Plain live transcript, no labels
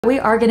We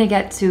are gonna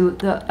get to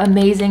the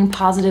amazing,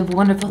 positive,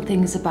 wonderful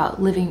things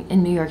about living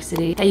in New York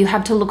City that you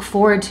have to look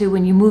forward to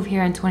when you move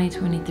here in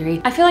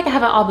 2023. I feel like I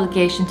have an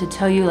obligation to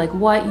tell you like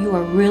what you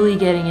are really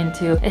getting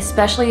into,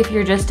 especially if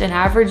you're just an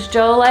average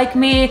Joe like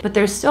me, but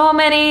there's so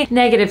many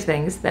negative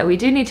things that we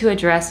do need to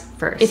address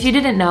first. If you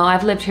didn't know,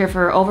 I've lived here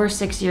for over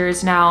 6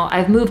 years now.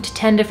 I've moved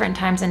 10 different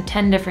times in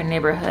 10 different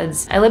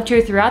neighborhoods. I lived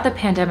here throughout the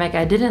pandemic.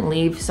 I didn't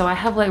leave, so I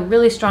have like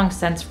really strong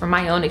sense from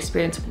my own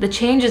experience, the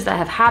changes that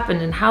have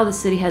happened and how the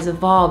city has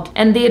evolved.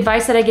 And the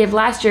advice that I gave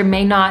last year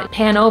may not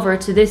pan over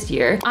to this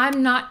year.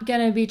 I'm not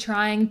gonna be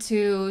trying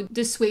to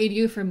dissuade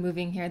you from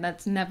moving here.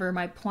 That's never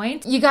my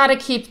point. You gotta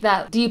keep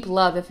that deep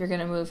love if you're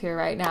gonna move here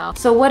right now.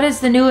 So what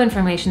is the new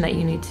information that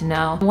you need to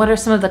know? What are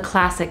some of the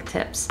classic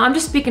tips? I'm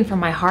just speaking from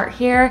my heart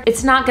here.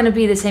 It's not gonna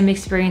be the same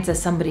experience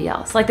as somebody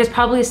else. Like there's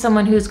probably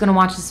someone who's gonna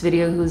watch this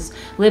video who's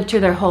lived here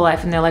their whole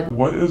life and they're like,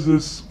 what is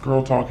this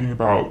girl talking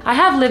about? I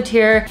have lived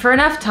here for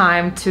enough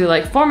time to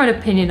like form an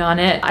opinion on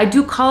it. I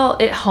do call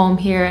it home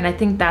here, and I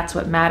think that's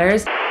what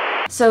matters.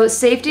 So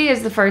safety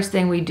is the first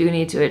thing we do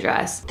need to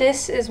address.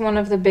 This is one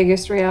of the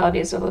biggest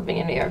realities of living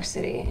in New York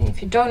City.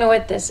 If you don't know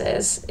what this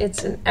is,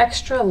 it's an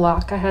extra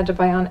lock I had to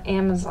buy on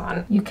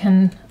Amazon. You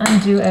can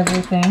undo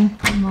everything,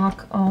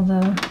 unlock all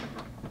the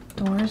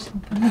doors,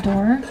 open the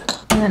door,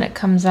 and then it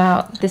comes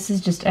out. This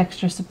is just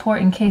extra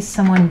support in case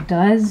someone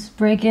does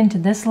break into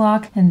this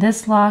lock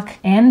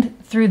and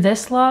through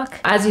this lock.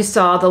 As you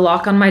saw, the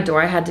lock on my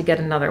door, I had to get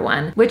another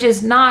one, which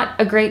is not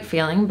a great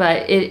feeling,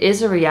 but it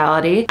is a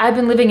reality. I've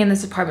been living in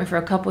this apartment for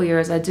a couple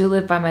years. I do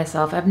live by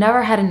myself. I've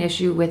never had an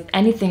issue with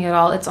anything at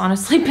all. It's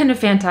honestly been a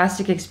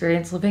fantastic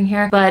experience living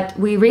here, but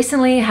we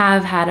recently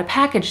have had a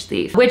package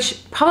thief,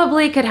 which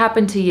probably could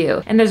happen to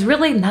you. And there's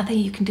really nothing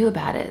you can do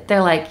about it.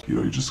 They're like,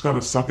 you just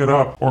gotta suck it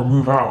up or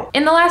move out.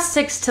 In the last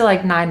 6 to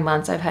like 9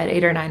 months, I've had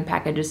 8 or 9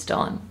 packages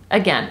stolen.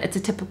 Again, it's a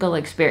typical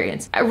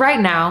experience. Right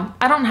now,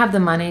 I don't have the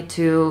money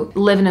to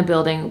live in a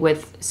building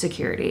with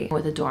security,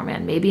 with a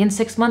doorman. Maybe in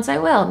 6 months I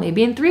will,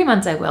 maybe in 3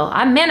 months I will.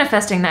 I'm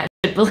manifesting that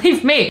shit,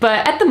 believe me.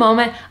 But at the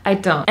moment, I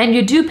don't. And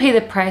you do pay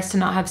the price to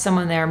not have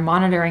someone there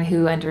monitoring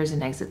who enters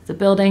and exits the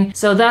building.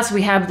 So thus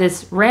we have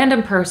this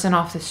random person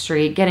off the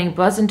street getting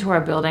buzzed into our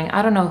building.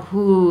 I don't know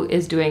who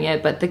is doing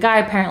it, but the guy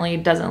apparently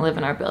doesn't live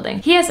in our building.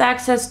 He has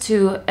access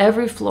to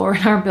every floor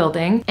in our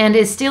building and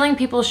is stealing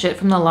people's shit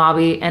from the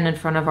lobby and in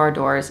front of our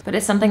doors. But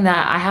it's something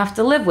that I have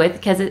to live with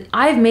because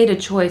I've made a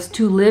choice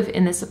to live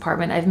in this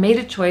apartment. I've made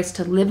a choice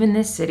to live in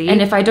this city.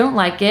 And if I don't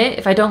like it,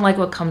 if I don't like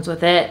what comes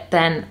with it,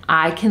 then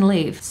I can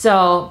leave.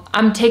 So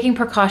I'm taking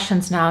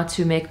precautions now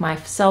to make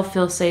myself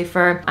feel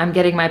safer. I'm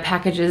getting my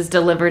packages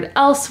delivered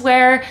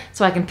elsewhere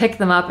so I can pick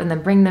them up and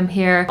then bring them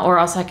here, or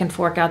else I can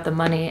fork out the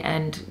money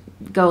and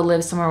go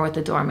live somewhere with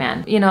the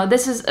doorman. You know,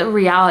 this is a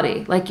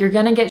reality. Like you're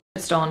gonna get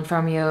stolen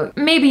from you.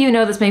 Maybe you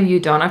know this, maybe you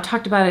don't. I've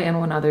talked about it in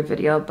one other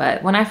video,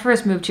 but when I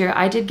first moved here,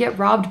 I did get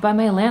robbed by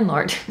my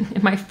landlord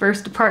in my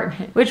first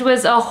apartment, which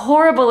was a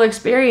horrible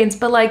experience,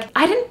 but like,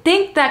 I didn't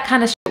think that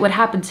kind of shit would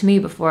happen to me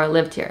before I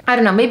lived here. I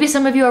don't know, maybe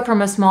some of you are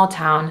from a small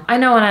town. I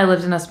know when I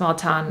lived in a small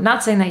town,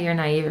 not saying that you're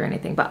naive or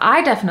anything, but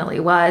I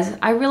definitely was.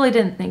 I really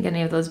didn't think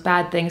any of those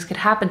bad things could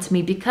happen to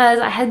me because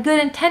I had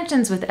good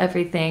intentions with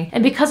everything.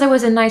 And because I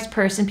was a nice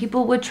person,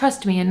 people would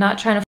trust me and not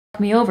trying to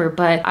me over,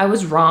 but I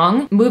was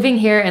wrong. Moving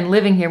here and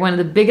living here, one of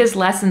the biggest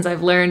lessons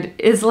I've learned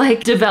is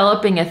like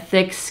developing a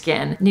thick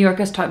skin. New York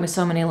has taught me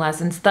so many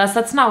lessons. Thus,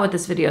 that's not what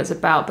this video is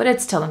about, but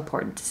it's still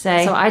important to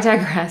say. So I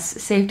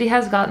digress. Safety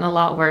has gotten a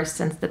lot worse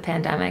since the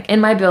pandemic. In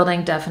my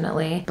building,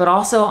 definitely, but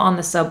also on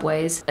the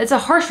subways. It's a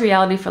harsh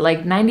reality for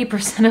like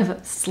 90% of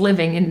us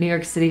living in New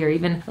York City or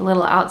even a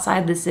little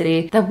outside the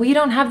city that we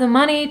don't have the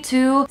money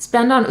to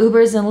spend on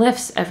Ubers and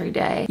Lyfts every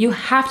day. You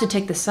have to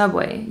take the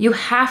subway. You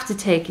have to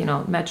take, you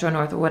know, Metro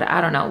North or whatever. I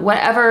don't know,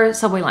 whatever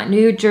subway line,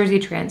 New Jersey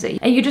Transit.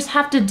 And you just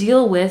have to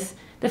deal with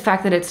the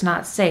fact that it's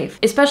not safe.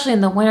 Especially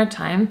in the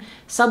wintertime,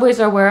 subways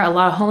are where a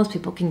lot of homeless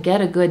people can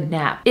get a good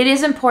nap. It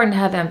is important to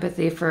have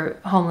empathy for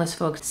homeless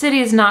folks.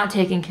 City is not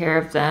taking care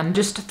of them,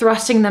 just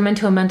thrusting them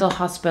into a mental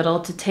hospital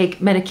to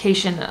take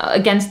medication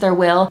against their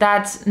will.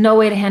 That's no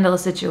way to handle a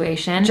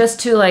situation.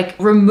 Just to like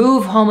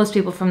remove homeless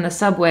people from the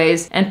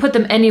subways and put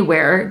them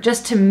anywhere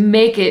just to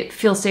make it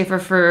feel safer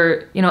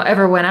for, you know,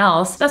 everyone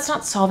else, that's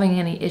not solving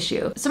any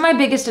issue. So my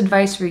biggest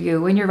advice for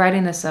you when you're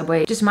riding the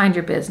subway, just mind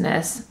your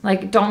business.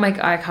 Like, don't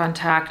make eye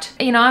contact.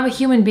 You know, I'm a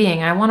human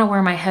being. I want to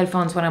wear my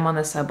headphones when I'm on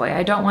the subway.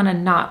 I don't want to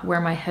not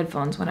wear my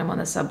headphones when I'm on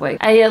the subway.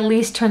 I at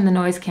least turn the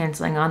noise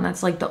canceling on.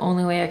 That's like the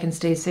only way I can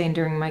stay sane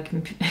during my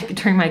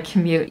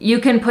commute. You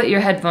can put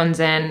your headphones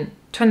in,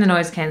 turn the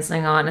noise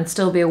canceling on, and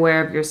still be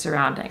aware of your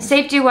surroundings.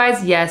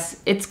 Safety-wise,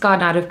 yes, it's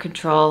gotten out of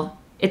control.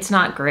 It's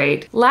not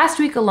great. Last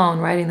week alone,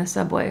 riding the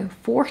subway,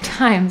 4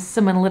 times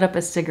someone lit up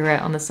a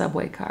cigarette on the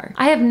subway car.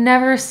 I have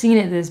never seen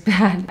it this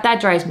bad.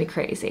 That drives me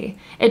crazy.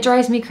 It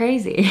drives me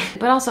crazy.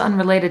 But also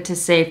unrelated to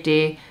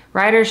safety,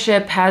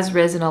 ridership has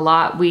risen a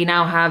lot. We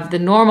now have the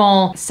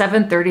normal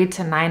 7:30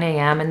 to 9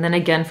 a.m. and then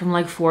again from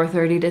like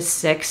 4:30 to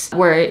 6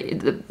 where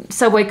the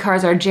subway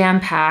cars are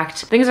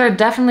jam-packed. Things are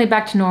definitely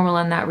back to normal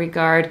in that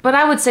regard, but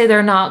I would say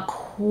they're not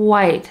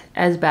quite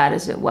as bad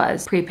as it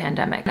was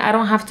pre-pandemic. I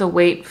don't have to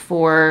wait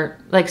for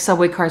like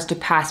subway cars to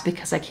pass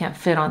because I can't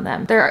fit on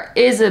them. There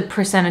is a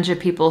percentage of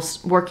people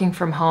working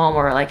from home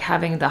or like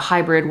having the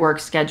hybrid work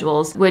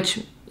schedules,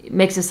 which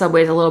makes the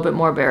subways a little bit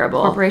more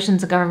bearable.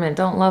 Corporations and government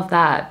don't love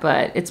that,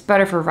 but it's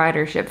better for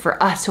ridership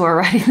for us who are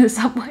riding the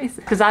subways,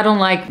 because I don't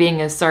like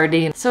being a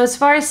sardine. So as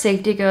far as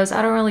safety goes,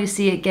 I don't really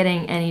see it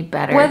getting any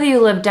better. Whether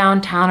you live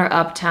downtown or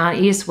uptown,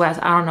 east, west,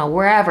 I don't know,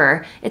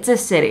 wherever, it's a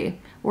city.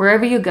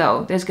 Wherever you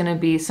go, there's gonna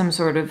be some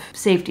sort of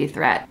safety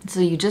threat. So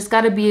you just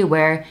gotta be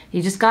aware,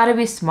 you just gotta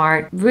be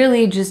smart,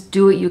 really just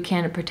do what you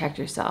can to protect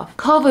yourself.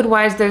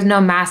 COVID-wise, there's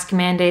no mask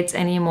mandates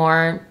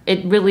anymore.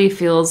 It really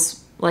feels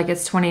like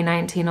it's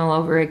 2019 all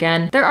over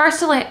again. There are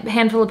still a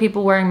handful of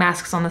people wearing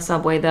masks on the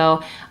subway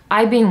though.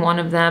 I being one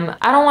of them.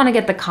 I don't want to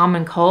get the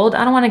common cold.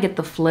 I don't want to get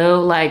the flu.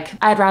 Like,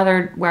 I'd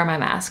rather wear my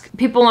mask.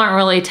 People aren't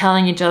really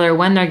telling each other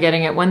when they're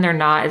getting it, when they're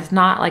not. It's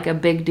not like a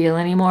big deal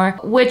anymore,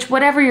 which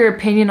whatever your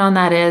opinion on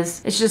that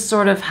is, it's just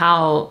sort of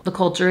how the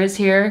culture is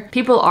here.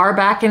 People are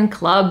back in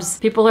clubs.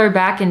 People are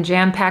back in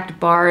jam-packed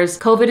bars.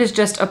 COVID is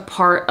just a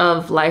part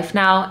of life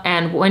now.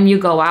 And when you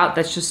go out,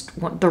 that's just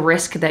the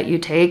risk that you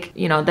take.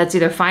 You know, that's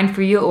either fine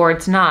for you or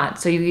it's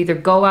not. So you either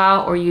go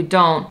out or you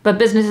don't. But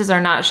businesses are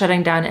not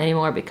shutting down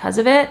anymore because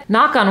of it.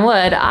 Knock on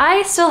wood,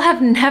 I still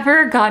have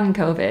never gotten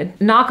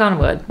COVID. Knock on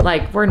wood,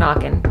 like we're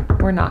knocking.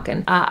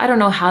 I don't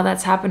know how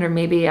that's happened, or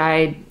maybe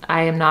I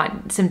am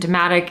not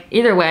symptomatic.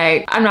 Either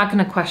way, I'm not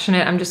gonna question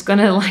it. I'm just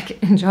gonna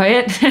like enjoy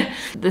it.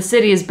 The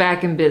city is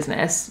back in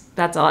business.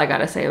 That's all I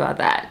gotta say about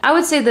that. I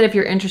would say that if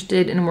you're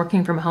interested in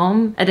working from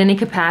home at any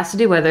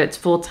capacity, whether it's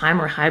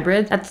full-time or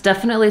hybrid, that's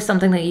definitely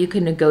something that you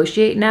can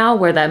negotiate now,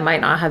 where that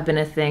might not have been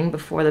a thing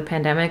before the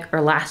pandemic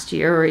or last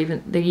year or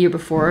even the year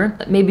before.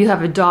 Maybe you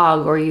have a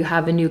dog or you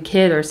have a new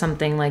kid or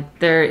something. Like,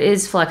 there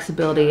is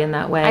flexibility in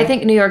that way. I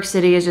think New York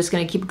City is just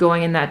gonna keep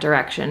going in that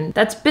direction.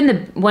 That's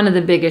been one of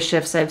the biggest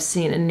shifts I've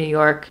seen in New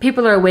York.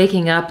 People are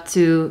waking up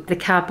to the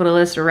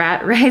capitalist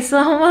rat race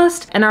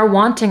almost and are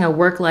wanting a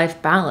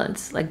work-life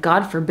balance. Like,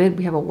 God forbid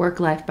we have a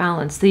work-life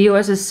balance. The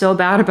US is so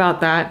bad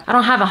about that. I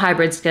don't have a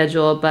hybrid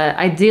schedule, but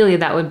ideally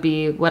that would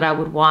be what I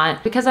would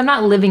want, because I'm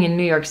not living in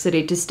New York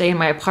City to stay in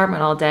my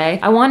apartment all day.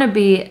 I want to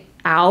be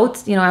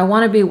out, you know, I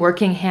want to be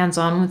working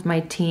hands-on with my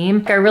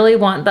team. I really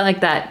want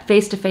that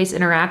face-to-face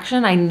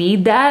interaction. I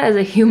need that as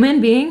a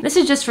human being. This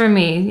is just for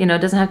me, you know, it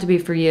doesn't have to be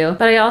for you.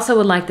 But I also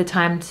would like the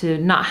time to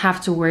not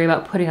have to worry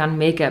about putting on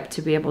makeup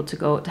to be able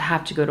to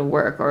have to go to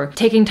work, or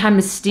taking time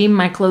to steam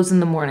my clothes in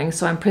the morning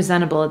so I'm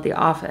presentable at the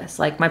office.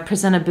 Like, my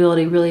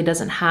presentability really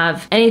doesn't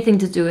have anything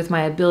to do with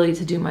my ability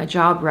to do my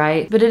job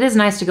right. But it is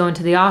nice to go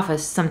into the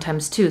office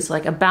sometimes too. So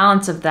like a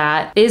balance of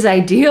that is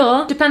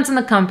ideal. Depends on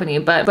the company,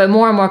 but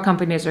more and more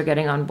companies are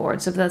getting on board.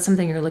 So if that's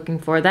something you're looking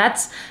for,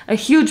 that's a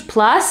huge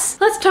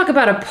plus. Let's talk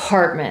about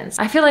apartments.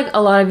 I feel like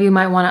a lot of you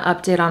might want to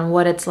update on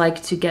what it's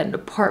like to get an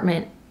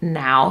apartment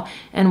now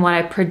and what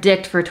I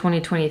predict for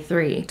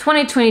 2023.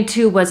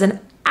 2022 was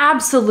an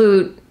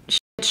absolute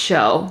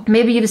show.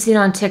 Maybe you've seen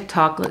on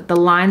TikTok, like the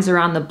lines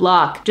around the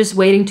block just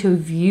waiting to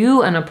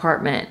view an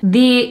apartment.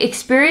 The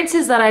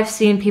experiences that I've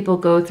seen people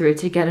go through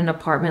to get an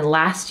apartment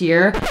last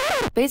year.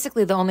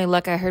 Basically, the only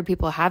luck I heard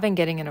people having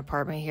getting an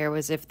apartment here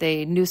was if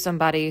they knew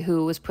somebody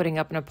who was putting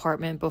up an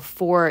apartment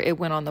before it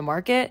went on the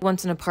market.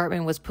 Once an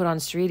apartment was put on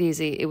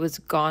StreetEasy, it was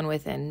gone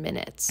within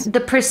minutes. The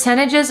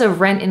percentages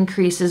of rent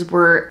increases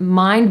were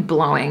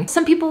mind-blowing.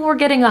 Some people were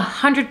getting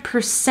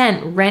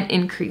 100% rent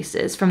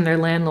increases from their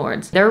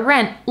landlords. Their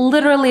rent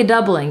literally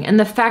doubling, and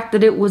the fact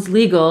that it was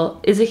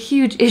legal is a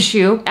huge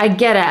issue. I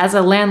get it, as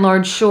a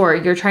landlord, sure,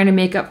 you're trying to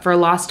make up for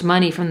lost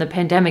money from the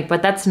pandemic,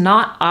 but that's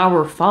not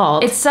our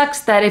fault. It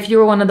sucks that if you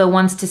were one of the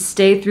ones to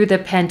stay through the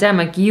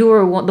pandemic, you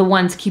were the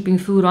ones keeping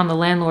food on the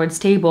landlord's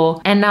table,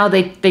 and now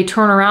they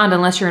turn around,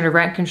 unless you're in a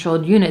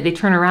rent-controlled unit, they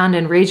turn around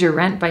and raise your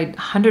rent by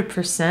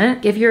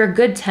 100%. If you're a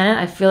good tenant,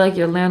 I feel like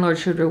your landlord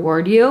should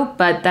reward you,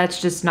 but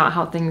that's just not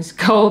how things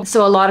go.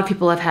 So a lot of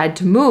people have had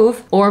to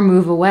move or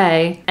move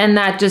away, and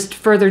that just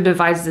further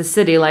divides the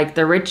city. Like,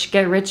 the rich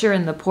get richer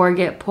and the poor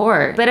get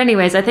poorer. But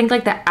anyways, I think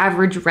like the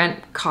average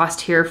rent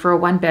cost here for a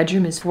one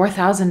bedroom is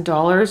 $4,000,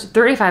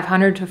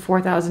 $3,500 to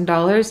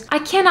 $4,000. I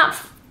cannot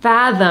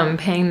fathom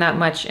paying that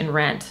much in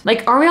rent.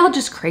 Like, are we all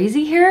just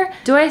crazy here?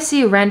 Do I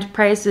see rent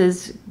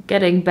prices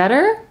getting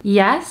better?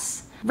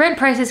 Yes. Rent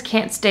prices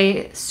can't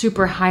stay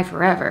super high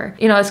forever.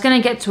 You know, it's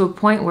gonna get to a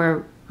point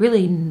where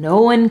really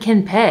no one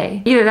can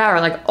pay. Either that or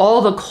like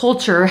all the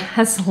culture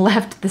has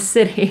left the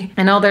city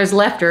and all there's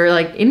left are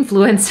like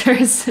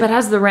influencers. But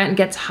as the rent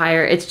gets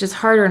higher, it's just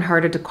harder and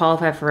harder to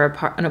qualify for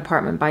an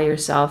apartment by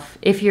yourself.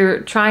 If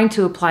you're trying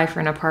to apply for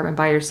an apartment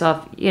by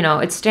yourself, you know,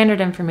 it's standard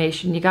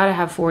information. You gotta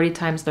have 40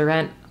 times the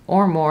rent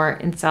or more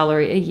in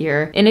salary a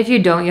year. And if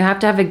you don't, you have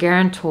to have a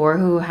guarantor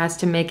who has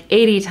to make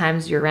 80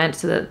 times your rent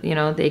so that, you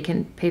know, they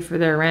can pay for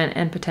their rent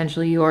and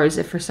potentially yours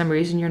if for some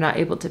reason you're not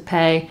able to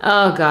pay.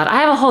 Oh God,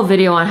 I have a whole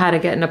video on how to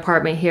get an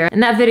apartment here.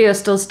 And that video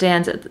still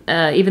stands,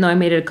 even though I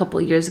made it a couple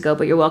of years ago,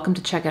 but you're welcome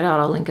to check it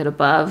out. I'll link it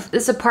above.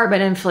 This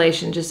apartment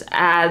inflation just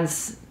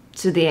adds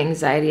to the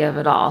anxiety of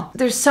it all.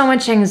 There's so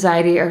much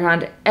anxiety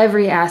around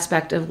every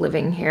aspect of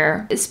living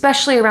here,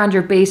 especially around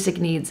your basic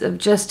needs of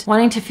just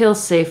wanting to feel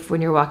safe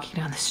when you're walking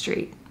down the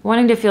street,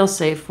 wanting to feel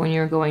safe when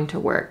you're going to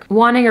work,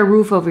 wanting a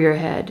roof over your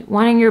head,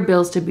 wanting your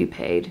bills to be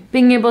paid,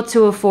 being able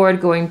to afford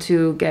going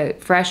to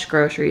get fresh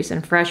groceries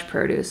and fresh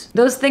produce.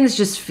 Those things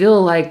just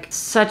feel like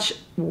such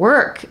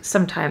work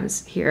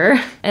sometimes here,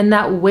 and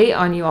that weight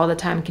on you all the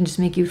time can just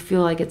make you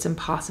feel like it's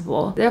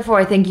impossible. Therefore,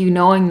 I think you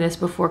knowing this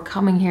before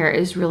coming here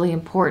is really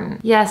important.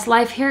 Yes,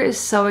 life here is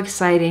so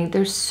exciting.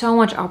 There's so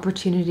much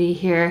opportunity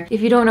here.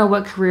 If you don't know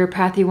what career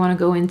path you want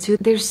to go into,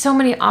 there's so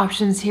many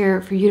options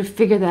here for you to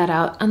figure that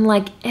out,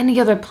 unlike any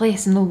other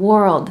place in the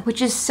world,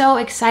 which is so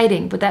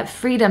exciting, but that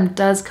freedom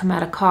does come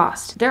at a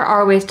cost. There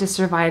are ways to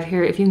survive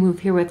here if you move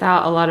here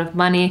without a lot of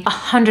money,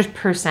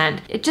 100%.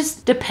 It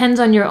just depends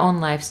on your own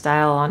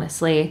lifestyle,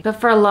 honestly. But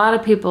for a lot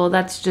of people,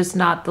 that's just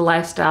not the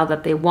lifestyle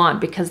that they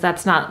want, because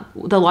that's not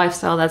the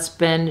lifestyle that's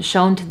been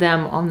shown to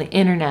them on the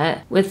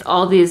internet with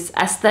all these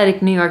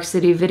aesthetic New York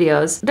City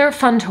videos. They're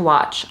fun to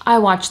watch. I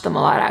watch them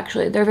a lot,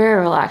 actually. They're very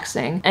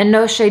relaxing, and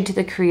no shade to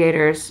the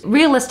creators.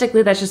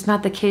 Realistically, that's just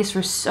not the case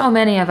for so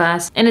many of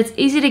us, and it's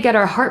easy to get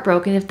our heart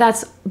broken if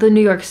that's the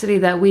New York City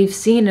that we've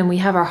seen and we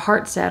have our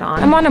heart set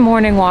on. I'm on a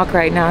morning walk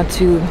right now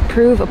to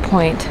prove a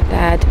point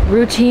that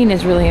routine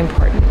is really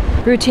important.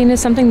 Routine is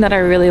something that I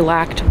really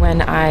lacked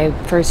when I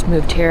first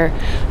moved here.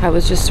 I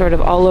was just sort of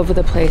all over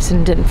the place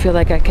and didn't feel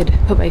like I could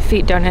put my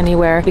feet down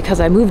anywhere because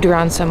I moved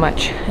around so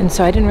much. And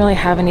so I didn't really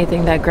have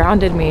anything that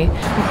grounded me. Okay,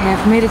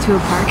 I've made it to a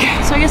park.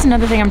 So I guess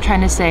another thing I'm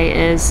trying to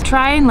say is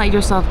try and let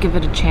yourself give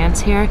it a chance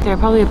here. There are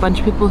probably a bunch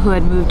of people who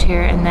had moved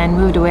here and then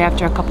moved away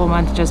after a couple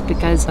months just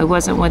because it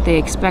wasn't what they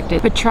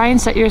expected. But try and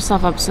set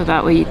yourself up so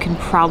that way you can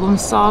problem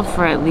solve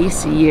for at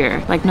least a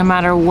year. Like no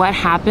matter what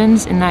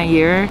happens in that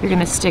year, you're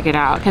gonna stick it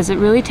out, because it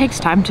really takes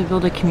time to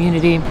build a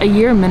community. A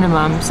year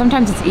minimum.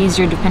 Sometimes it's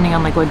easier depending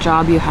on like what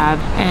job you have,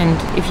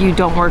 and if you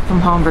don't work from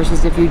home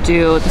versus if you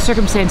do. The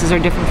circumstances are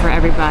different for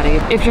everybody.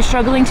 If you're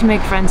struggling to make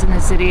friends in the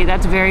city,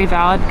 that's very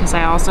valid, because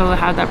I also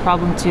had that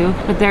problem too.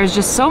 But there's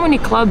just so many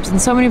clubs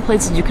and so many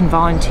places you can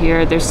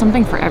volunteer. There's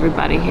something for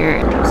everybody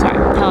here. Sorry,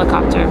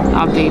 helicopter,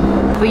 Abdi.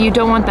 But you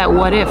don't want that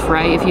what if,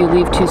 right? If you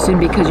leave too soon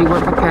because you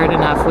weren't prepared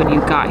enough when you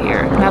got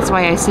here. That's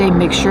why I say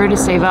make sure to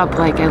save up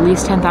like at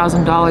least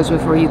 $10,000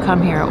 before you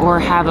come here, or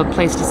have a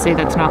place to stay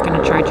that's not going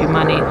to charge you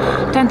money.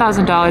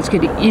 $10,000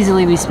 could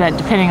easily be spent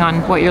depending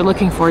on what you're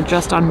looking for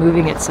just on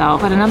moving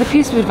itself. But another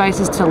piece of advice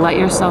is to let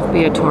yourself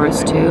be a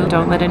tourist too.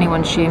 Don't let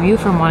anyone shame you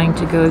from wanting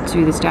to go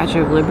to the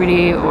Statue of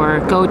Liberty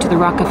or go to the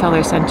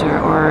Rockefeller Center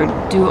or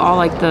do all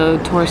like the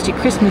touristy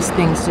Christmas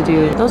things to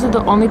do. Those are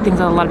the only things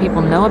that a lot of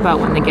people know about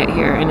when they get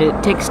here, and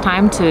it takes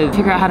time to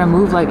figure out how to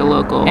move like a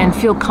local and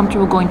feel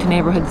comfortable going to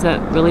neighborhoods that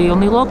really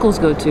only locals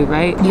go to,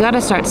 right? You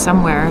gotta start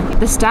somewhere.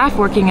 The staff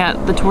working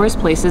at the tourist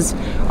places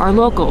are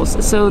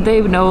locals, so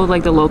they know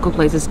like the local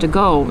places to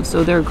go,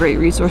 so they're great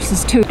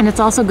resources too. And it's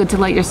also good to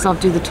let yourself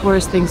do the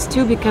tourist things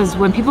too, because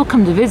when people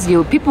come to visit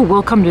you, people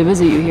will come to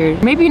visit you here.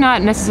 Maybe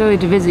not necessarily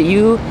to visit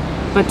you,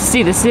 but to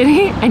see the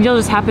city, and you'll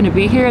just happen to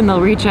be here and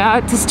they'll reach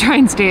out to try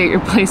and stay at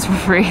your place for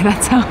free.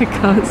 That's how it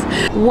goes.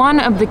 One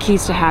of the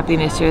keys to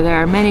happiness here, there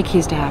are many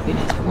keys to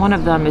happiness. One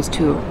of them is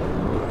to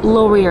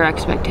lower your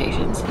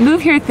expectations.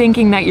 Move here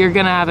thinking that you're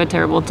gonna have a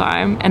terrible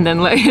time and then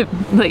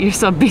let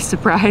yourself be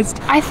surprised.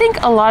 I think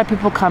a lot of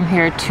people come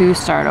here to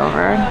start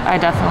over. I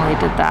definitely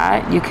did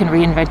that. You can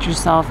reinvent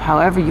yourself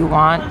however you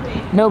want.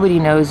 Nobody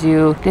knows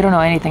you. They don't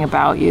know anything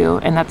about you,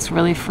 and that's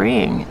really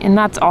freeing. And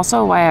that's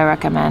also why I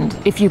recommend,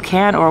 if you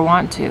can or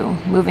want to,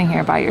 moving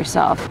here by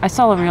yourself. I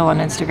saw a reel on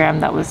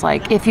Instagram that was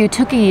like, if you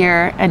took a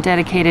year and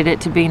dedicated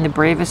it to being the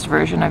bravest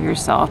version of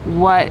yourself,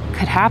 what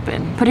could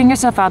happen? Putting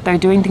yourself out there,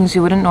 doing things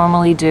you wouldn't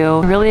normally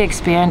do, really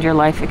expand your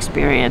life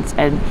experience,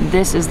 and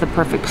this is the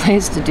perfect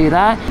place to do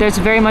that. There's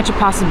very much a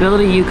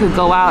possibility you could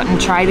go out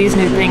and try these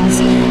new things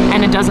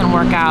and it doesn't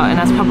work out, and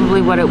that's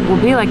probably what it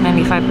will be like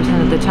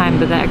 95% of the time,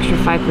 but the extra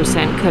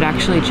 5% could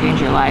actually change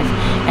your life.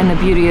 And the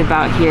beauty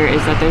about here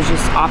is that there's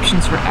just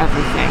options for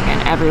everything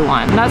and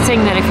everyone. I'm not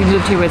saying that if you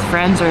moved here with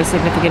friends or a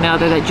significant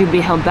other that you'd be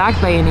held back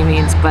by any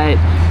means, but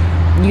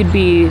you'd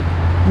be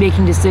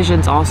making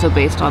decisions also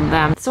based on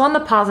them. So on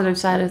the positive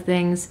side of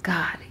things,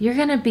 God, you're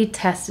gonna be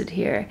tested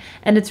here,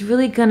 and it's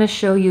really gonna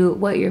show you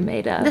what you're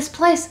made of. This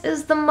place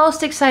is the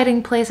most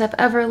exciting place I've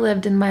ever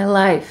lived in my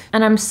life,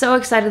 and I'm so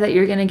excited that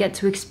you're gonna get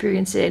to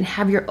experience it and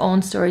have your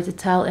own story to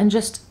tell in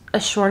just a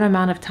short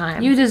amount of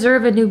time. You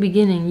deserve a new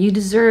beginning. You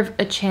deserve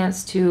a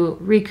chance to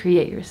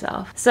recreate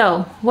yourself.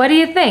 So what do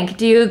you think?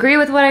 Do you agree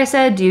with what I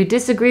said? Do you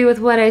disagree with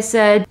what I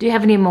said? Do you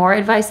have any more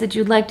advice that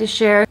you'd like to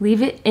share?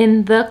 Leave it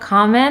in the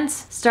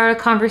comments. Start a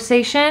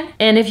conversation.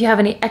 And if you have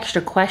any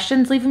extra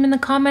questions, leave them in the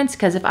comments,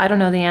 because if I don't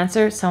know the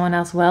answer, someone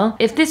else will.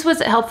 If this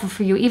was helpful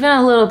for you, even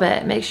a little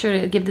bit, make sure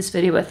to give this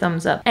video a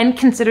thumbs up and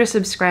consider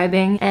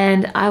subscribing,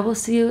 and I will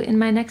see you in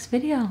my next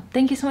video.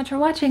 Thank you so much for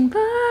watching.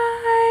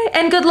 Bye!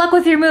 And good luck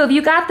with your move.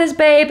 You got this,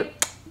 babe.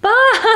 Bye!